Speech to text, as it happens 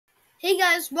Hey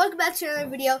guys, welcome back to another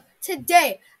video.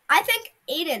 Today, I think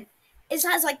Aiden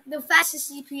has like the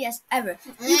fastest CPS ever.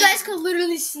 You guys could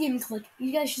literally see him click.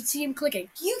 You guys should see him clicking.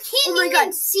 You can't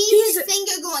even see his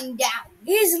finger going down.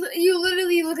 You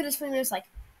literally look at his finger, it's like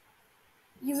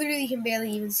you literally can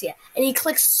barely even see it, and he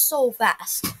clicks so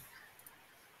fast.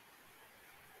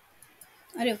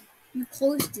 I do. You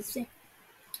closed this thing.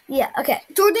 Yeah. Okay.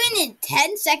 So we're doing it in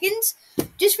 10 seconds.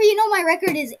 Just for you know, my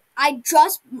record is.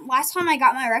 Last time I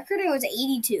got my record, it was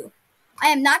 82. I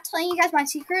am not telling you guys my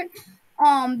secret,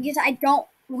 because I don't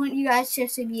want you guys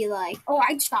just to be like, oh,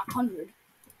 I just got 100.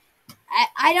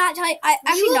 I not tell you. I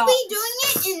actually You will no. be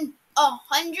doing it in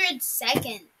 100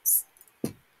 seconds.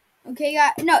 Okay,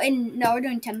 no, we're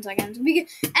doing 10 seconds. At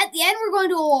the end, we're going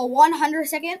to do a 100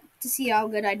 second to see how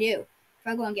good I do. If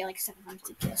I go and get like 700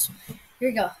 CPS. Here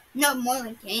we go. No, more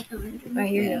like 800. Right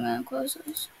here. I'm gonna close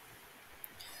this.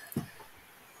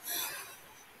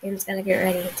 Aiden's gotta get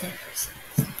ready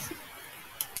to.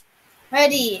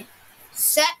 Ready,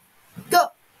 set, go.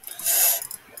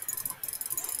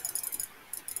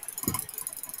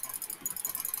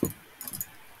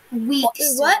 Weak.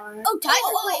 What? Oh, time.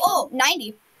 Oh,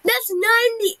 90. That's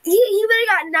 90. He would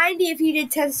have got 90 if he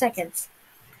did 10 seconds.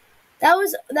 That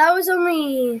was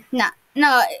only. No.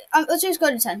 Let's just go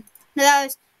to 10. No,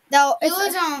 It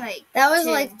was on like. That was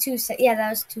 2. like 2 seconds. Yeah, that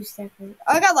was 2 seconds.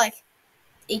 I got like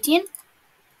 18,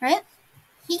 right?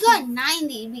 He got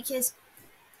 90 because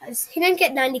He didn't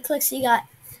get 90 clicks. He got.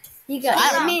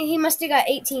 He must have got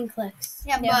 18 clicks.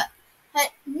 yeah. But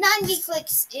 90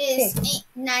 clicks is Okay.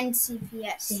 9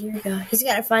 CPS. So here we go. He's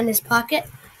got to find his pocket.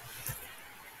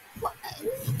 What?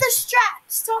 The strat.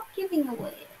 Stop giving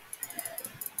away.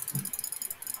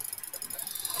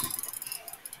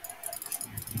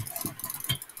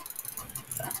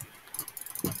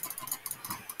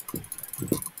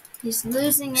 He's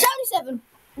losing it. 77.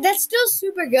 That's still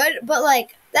super good, but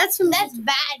like that's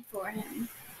bad for him.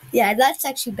 yeah, that's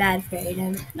actually bad for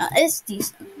Aiden. No, it's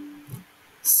decent.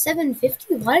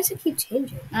 750. Why does it keep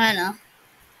changing? I don't know.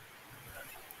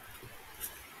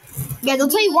 Yeah, they'll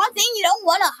tell you one thing: you don't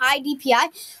want a high DPI.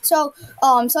 So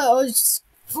it'll just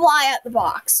fly out the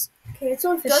box. Okay, it's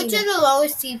 150. Go to the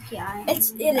lowest CPI. It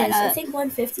is. I think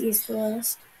 150 is the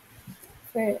lowest.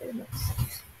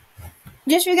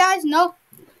 Just so you guys know,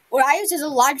 what I use is a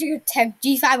Logitech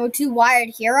G502 wired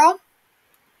hero.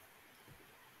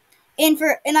 And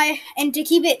to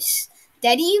keep it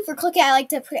steady for clicking, I like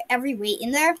to put every weight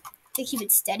in there to keep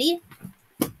it steady.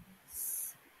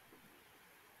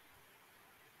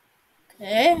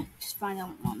 Okay, just find out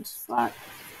one spot.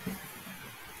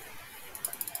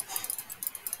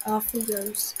 Off he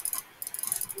goes.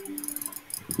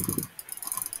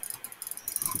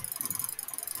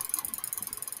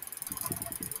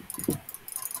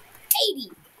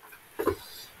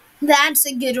 That's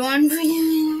a good one for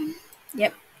you.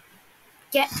 Yep.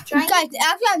 Guys, Actually,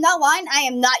 I'm not lying. I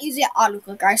am not using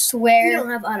autoclick. I swear. We don't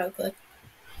have autoclick.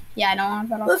 Yeah, I don't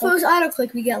have Well, if it autoclick. was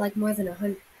autoclick, we got like more than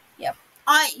 100.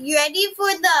 you ready for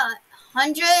the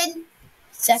 100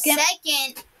 Second.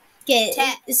 Okay,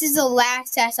 this is the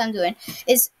last test I'm doing.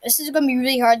 This is gonna be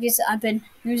really hard because I've been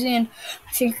using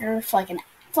my finger for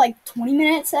like 20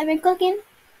 minutes. I've been clicking.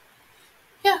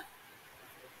 Yeah.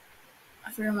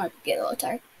 I figure I might get a little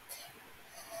tired.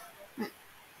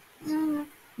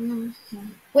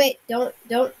 Wait,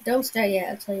 don't start yet.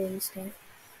 I'll tell you when to start.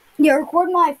 Yeah, record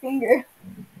my finger.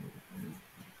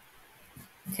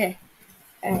 Okay.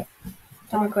 All right.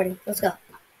 I'm recording. Let's go.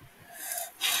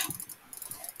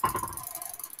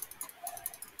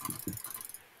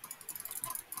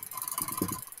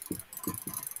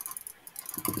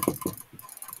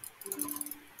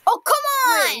 Oh,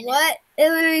 come Wait, what? It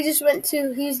literally just went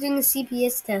to. He was doing the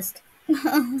CPS test.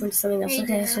 on! Went to something else.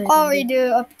 Okay, so I'll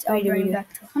redo up to Redo.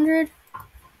 back to 100.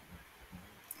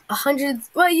 100.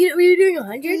 What? Were you doing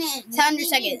 100? 100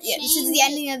 seconds. Yeah, this is the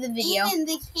ending of the video. Even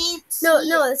they can't see No,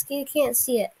 it. you can't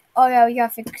see it. Oh yeah, we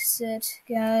gotta fix it,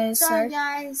 guys. Sorry,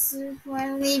 guys.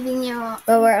 We're leaving you.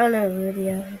 But we're on a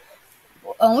video.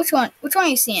 Oh, which one? Which one are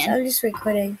you seeing? I'm just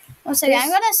recording. 1 second. This- I'm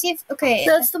gonna see if. Okay.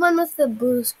 No, it's the one with the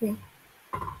blue screen.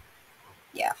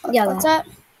 Yeah. Yeah, What's that?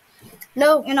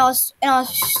 No, And I'll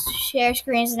share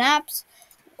screens and apps.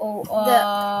 Oh,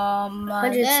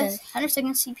 100 seconds. 100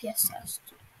 second CPS test.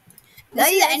 Now This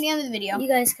is you the guys- ending of the video. you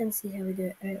guys can see how we do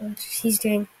it. All right, watch. He's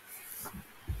doing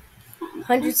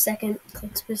 100-second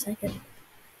clicks per second.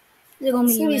 It's gonna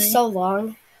It's gonna be so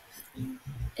long.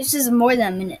 This is more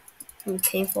than a minute. It's gonna be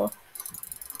painful.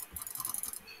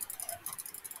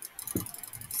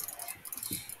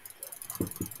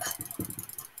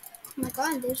 Oh my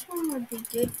god, this one would be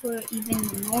good for even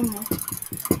the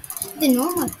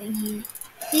normal thingy.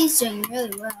 He's doing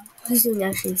really well. He's doing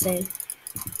actually insane.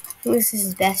 I think this is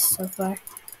his best so far.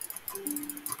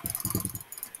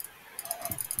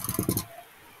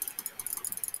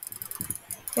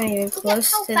 Not even Look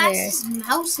close at how to fast there. his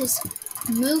mouse is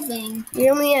moving.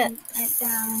 You're only at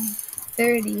Down.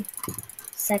 30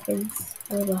 seconds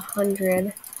out of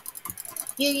 100.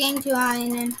 You're getting too high,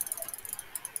 and then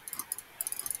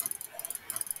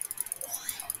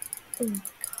Oh,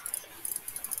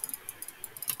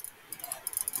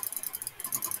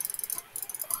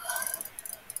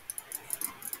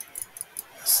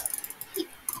 he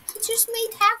just made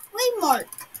halfway mark.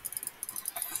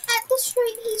 At this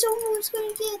rate, he's almost going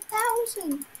to get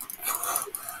 1,000.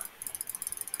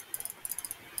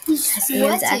 He's his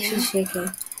hands sweating. actually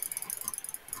shaking.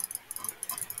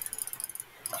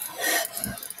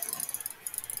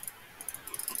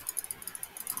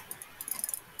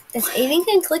 If Aiden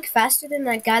can click faster than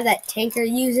that guy that Tanker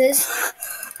uses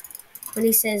when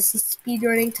he says he's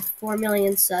speedrunning to 4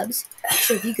 million subs,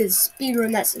 so if you could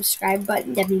speedrun that subscribe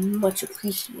button, that'd be much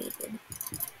appreciated.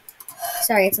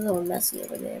 Sorry, it's a little messy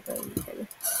over there, but you can.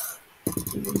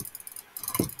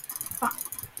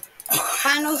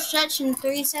 Final stretch in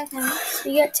 3 seconds.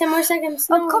 You got 10 more seconds.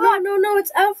 Oh, come on. No,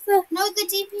 it's off the No, the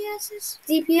DPS is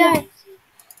DPI.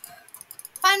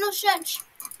 final stretch.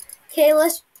 Okay,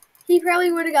 he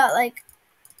probably would have got like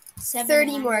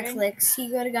 30 more 700. clicks. He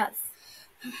would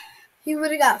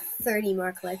have got 30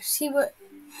 more clicks. He would.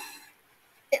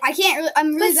 I can't really.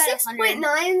 I'm really But bad at 100.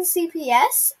 6.9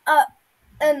 CPS,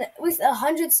 and with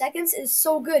 100 seconds is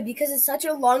so good because it's such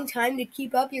a long time to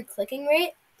keep up your clicking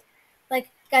rate. Like,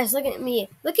 guys, look at me.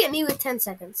 Look at me with 10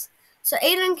 seconds. So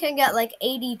Aiden can get like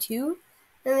 82,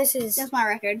 and this is That's my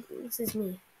record.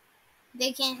 me.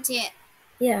 They can't see it.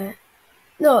 Yeah.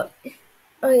 No.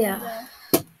 Oh yeah.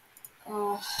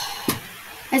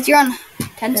 As you're on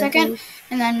 10 Okay. second,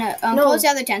 and then No. close the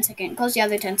other 10 second. Close the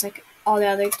other 10 second. All the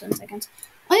other 10 seconds.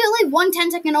 Only leave one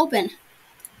 10 second open.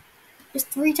 Just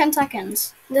 3 10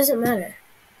 seconds. It doesn't matter.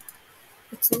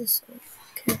 It's this one.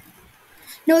 Okay.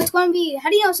 No, it's going to be. How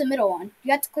do you know it's the middle one?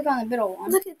 You have to click on the middle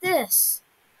one. Look at this.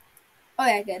 Oh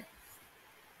yeah, good.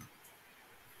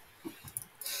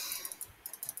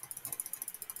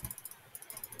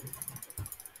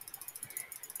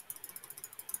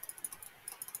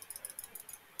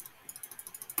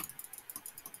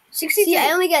 See,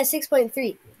 I only got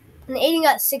 6.3, and Aiden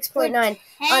got 6.9 on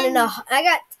an. I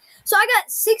got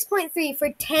 6.3 for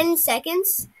 10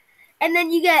 seconds, and then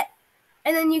you get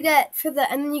for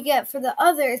the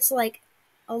other, it's like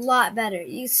a lot better.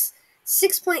 You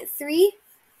 6.3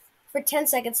 for 10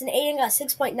 seconds, and Aiden got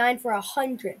 6.9 for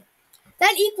 100.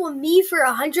 That equal me for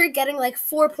 100 getting like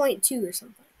 4.2 or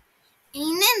something.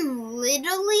 Aiden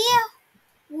literally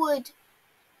would,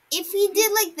 if he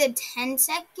did like the 10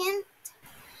 second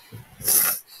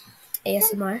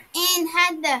ASMR. and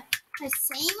had the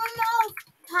same amount of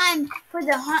time for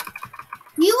the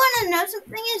you want to know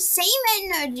something? Is same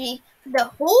energy for the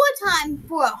whole time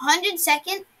for 100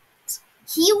 seconds,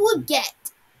 he would get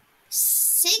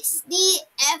 60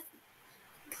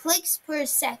 clicks per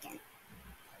second.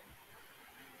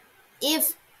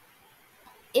 If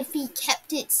he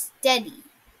kept it steady,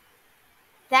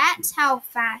 that's how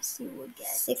fast he would get.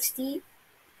 60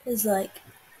 is like,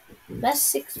 that's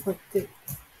 6.3.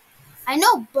 I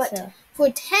know, but So. for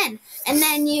 10, and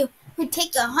then you would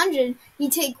take 100, you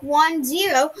take 1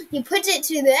 0, you put it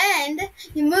to the end,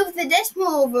 you move the decimal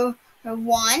over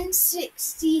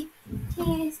 163.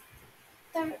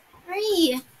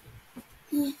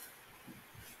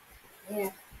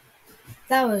 Yeah.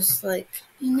 That was like.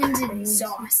 Eden's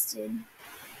exhausted.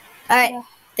 Alright. Yeah.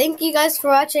 Thank you guys for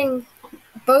watching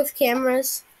both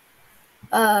cameras.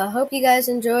 Hope you guys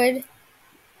enjoyed.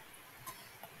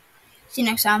 See you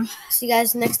next time. See you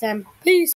guys next time. Peace.